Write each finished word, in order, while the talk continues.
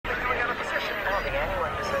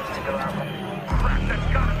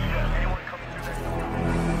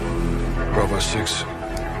Bravo 6.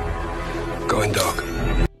 Going dark.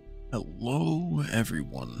 Hello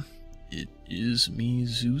everyone, it is me,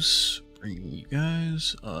 Zeus, bringing you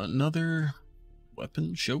guys another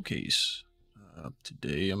weapon showcase.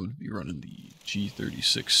 Today I'm going to be running the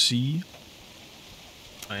G36C,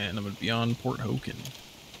 and I'm going to be on Port HOKEN.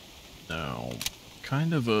 Now,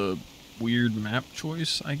 kind of a weird map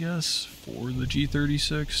choice, I guess, for the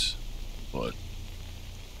G36, but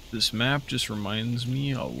this map just reminds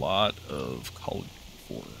me a lot of Call of Duty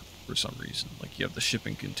 4 for some reason. Like, you have the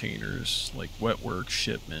shipping containers, like wet work,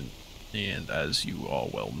 shipment, and as you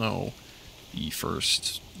all well know, the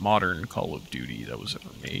first modern Call of Duty that was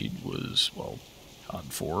ever made was, well,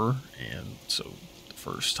 COD 4, and so the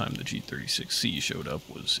first time the G36C showed up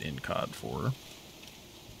was in COD 4.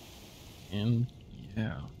 And,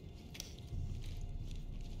 yeah.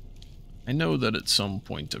 I know that at some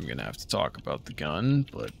point I'm gonna have to talk about the gun,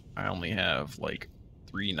 but I only have, like,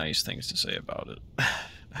 3 nice things to say about it.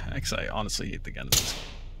 Actually, I honestly hate the gun in this game.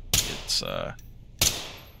 It's,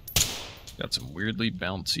 got some weirdly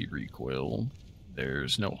bouncy recoil.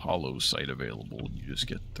 There's no hollow sight available. You just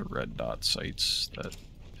get the red dot sights that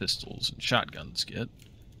pistols and shotguns get.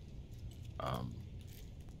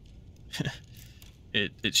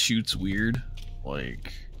 It shoots weird,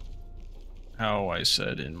 like how I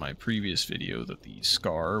said in my previous video that the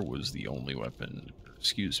SCAR was the only weapon,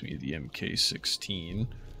 excuse me, the MK16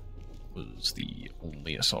 was the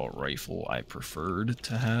only assault rifle I preferred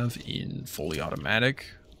to have in fully automatic.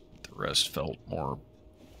 The rest felt more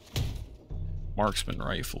marksman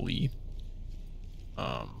rifle-y.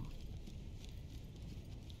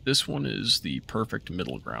 This one is the perfect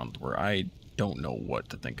middle ground where I don't know what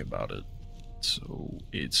to think about it. So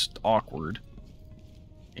it's awkward,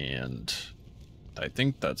 and I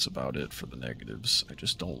think that's about it for the negatives. I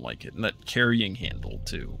just don't like it. And that carrying handle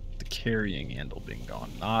too. The carrying handle being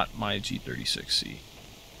gone, not my G36C.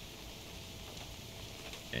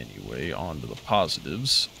 Anyway, on to the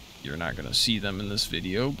positives. You're not going to see them in this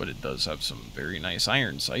video, but it does have some very nice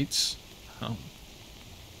iron sights.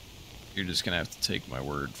 You're just going to have to take my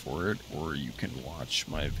word for it, or you can watch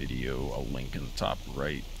my video, I'll link in the top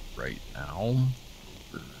right now,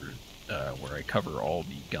 where I cover all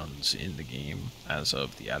the guns in the game as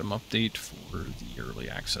of the Atom update for the Early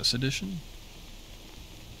Access Edition.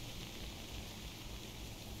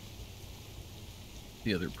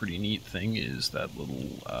 The other pretty neat thing is that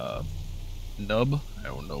little nub, I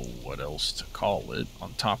don't know what else to call it,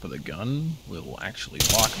 on top of the gun will actually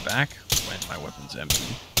lock back when my weapon's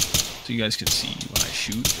empty. So you guys can see when I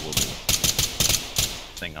shoot, the little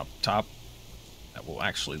thing up top that will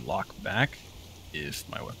actually lock back if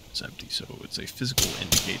my weapon's empty. So it's a physical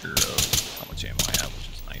indicator of how much ammo I have, which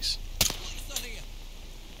is nice.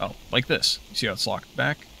 Oh, like this. You see how it's locked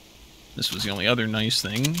back? This was the only other nice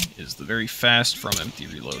thing, is the very fast from empty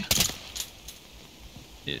reload.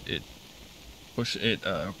 It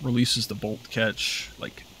releases the bolt catch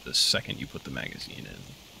like the second you put the magazine in.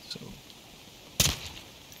 So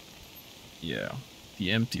yeah,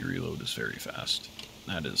 the empty reload is very fast.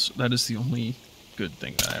 That is the only good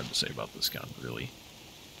thing that I have to say about this gun, really.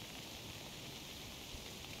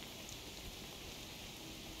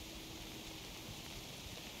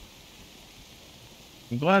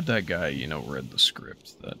 I'm glad that guy, you know, read the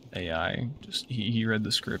script. That AI, just he read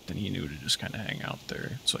the script and he knew to just kind of hang out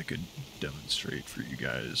there so I could demonstrate for you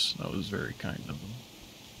guys. That was very kind of him.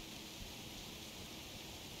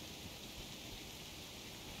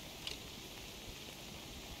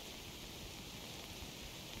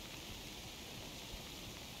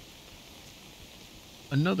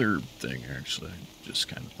 Another thing, actually, I just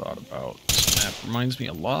kind of thought about, this map reminds me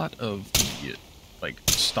a lot of the, like,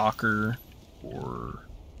 Stalker or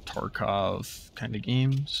Tarkov kind of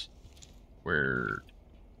games, where,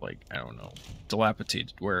 like, I don't know,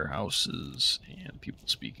 dilapidated warehouses and people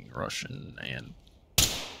speaking Russian and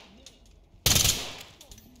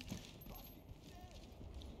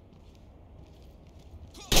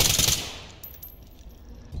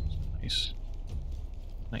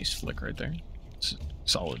nice flick right there. It's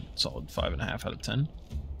solid 5.5 out of 10.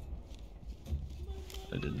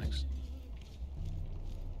 I did next.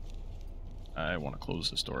 I want to close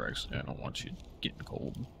this door, actually. I don't want you getting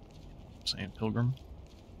cold. Saying Pilgrim.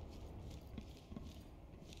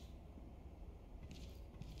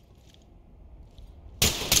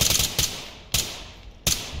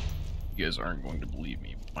 You guys aren't going to believe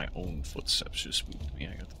me. My own footsteps just spooked me.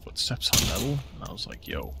 I got the footsteps on metal, and I was like,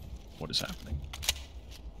 yo, what is happening?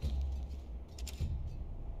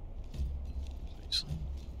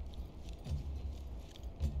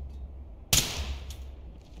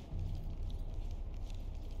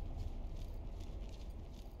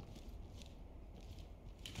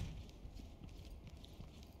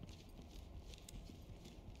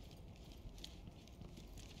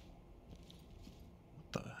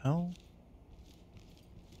 hell?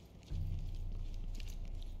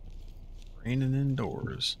 Raining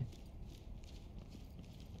indoors.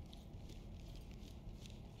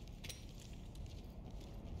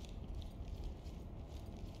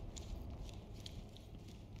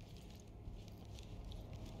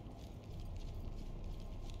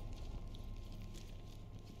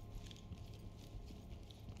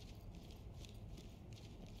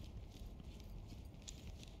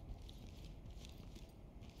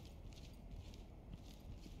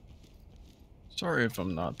 Sorry if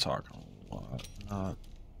I'm not talking a lot, not a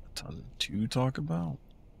ton to talk about.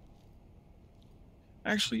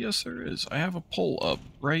 Actually, yes there is. I have a poll up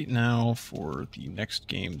right now for the next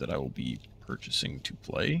game that I will be purchasing to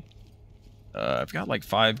play. I've got like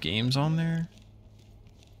 5 games on there.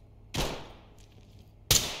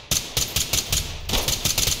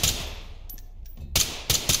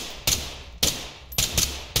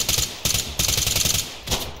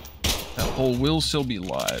 That poll will still be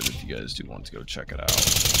live if you guys do want to go check it out.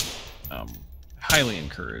 Highly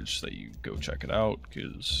encourage that you go check it out,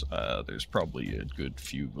 because there's probably a good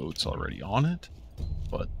few votes already on it,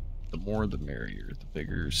 but the more the merrier. The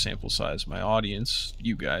bigger sample size my audience,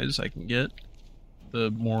 you guys, I can get,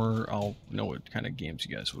 the more I'll know what kind of games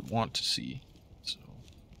you guys would want to see. So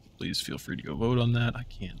please feel free to go vote on that. I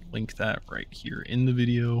can't link that right here in the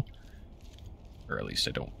video, or at least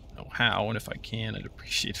I don't know how, and if I can, I'd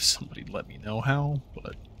appreciate if somebody let me know how.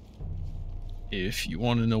 But if you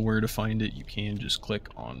want to know where to find it, you can just click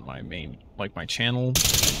on my main, like my channel,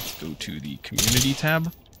 and go to the community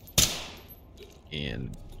tab,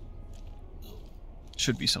 and it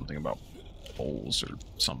should be something about polls or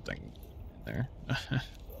something in there. I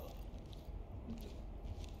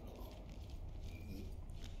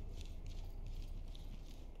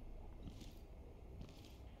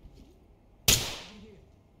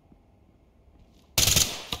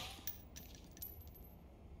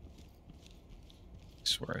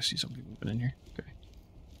swear I see something moving in here. Okay.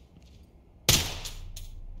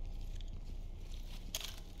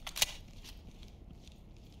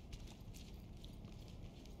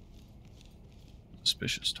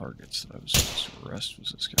 Suspicious targets that I was supposed to arrest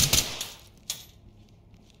was this guy.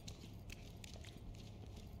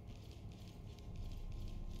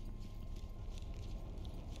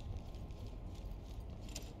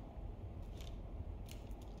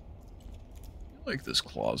 I feel like this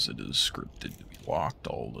closet is scripted to be locked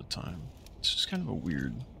all the time. It's just kind of a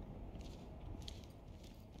weird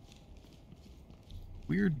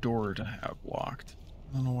door to have locked.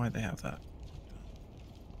 I don't know why they have that.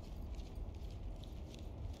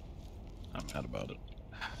 I'm mad about it.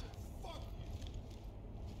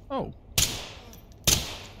 Oh.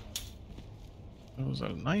 Oh, was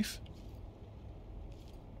that a knife?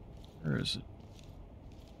 Where is it?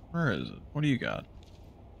 Where is it? What do you got?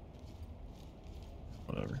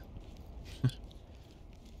 Whatever.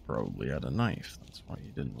 Probably had a knife. That's why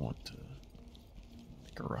you didn't want to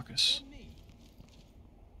make a ruckus.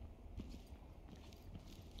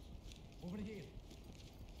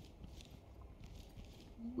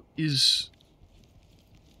 Is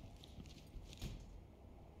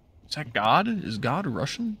that God? Is God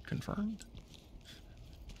Russian? Confirmed?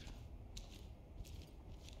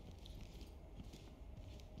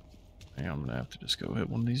 Hey, I'm gonna have to just go hit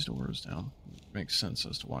one of these doors down. Makes sense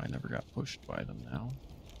as to why I never got pushed by them now.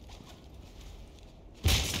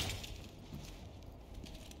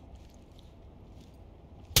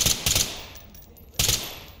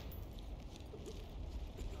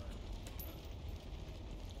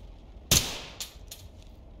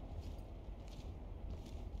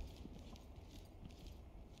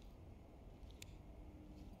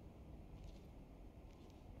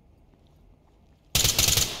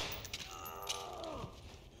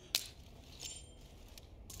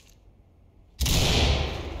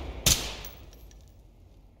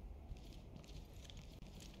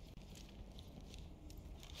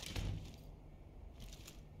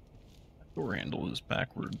 Door handle is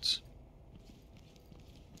backwards.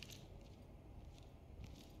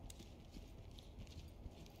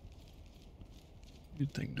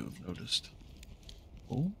 Good thing to have noticed.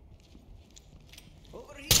 Oh?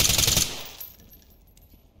 Over here.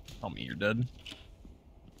 Tell me you're dead. Never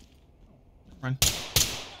mind.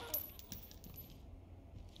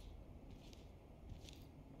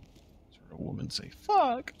 Heard a woman say,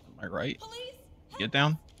 "Fuck." Am I right? Police, Get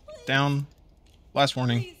down. please, Down. Last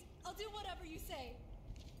warning. please, I'll do whatever you say.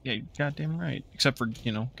 Yeah, you're goddamn right. Except for,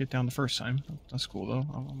 you know, get down the first time. That's cool, though.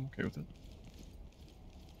 I'm okay with it.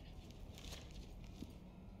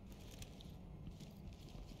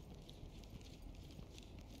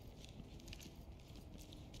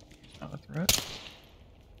 Not a threat.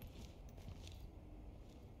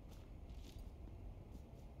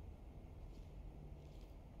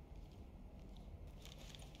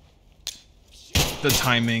 the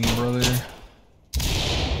timing, brother.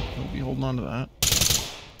 Don't be holding on to that.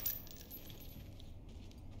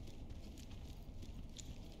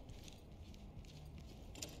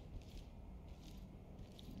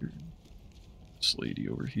 This lady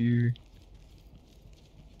over here.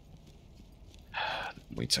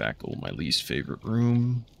 We tackle my least favorite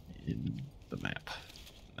room in the map.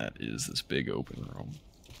 That is this big open room.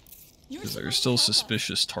 Because there's still a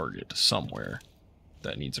suspicious target somewhere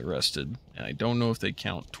that needs arrested. And I don't know if they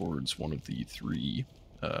count towards one of the 3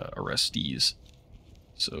 arrestees.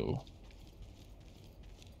 So,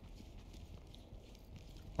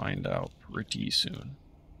 find out pretty soon.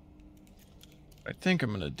 What I think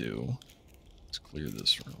I'm gonna do is clear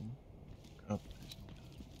this room. Oh,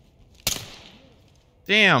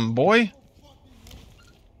 damn, boy!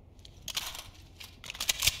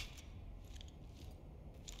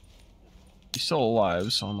 He's still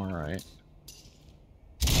alive, so I'm alright.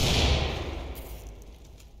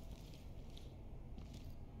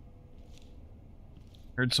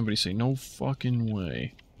 Heard somebody say, no fucking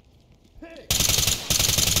way.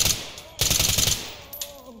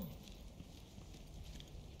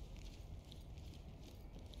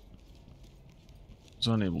 Was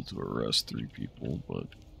unable to arrest 3 people, but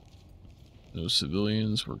no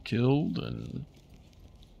civilians were killed, and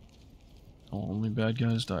only bad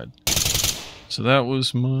guys died. So that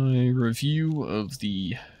was my review of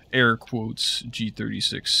the air quotes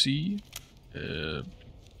G36C.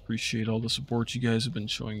 Appreciate all the support you guys have been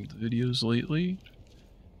showing the videos lately.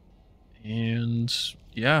 And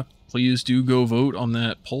yeah, please do go vote on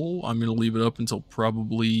that poll. I'm going to leave it up until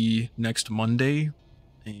probably next Monday.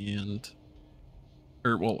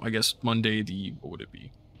 Or, well, I guess Monday the, what would it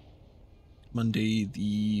be? Monday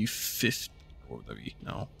the 5th, what would that be?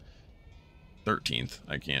 No. 13th.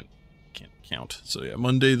 I can't count. So yeah,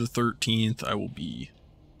 Monday the 13th, I will be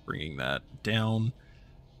bringing that down.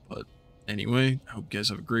 But anyway, I hope you guys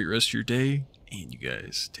have a great rest of your day, and you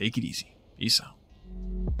guys take it easy. Peace out.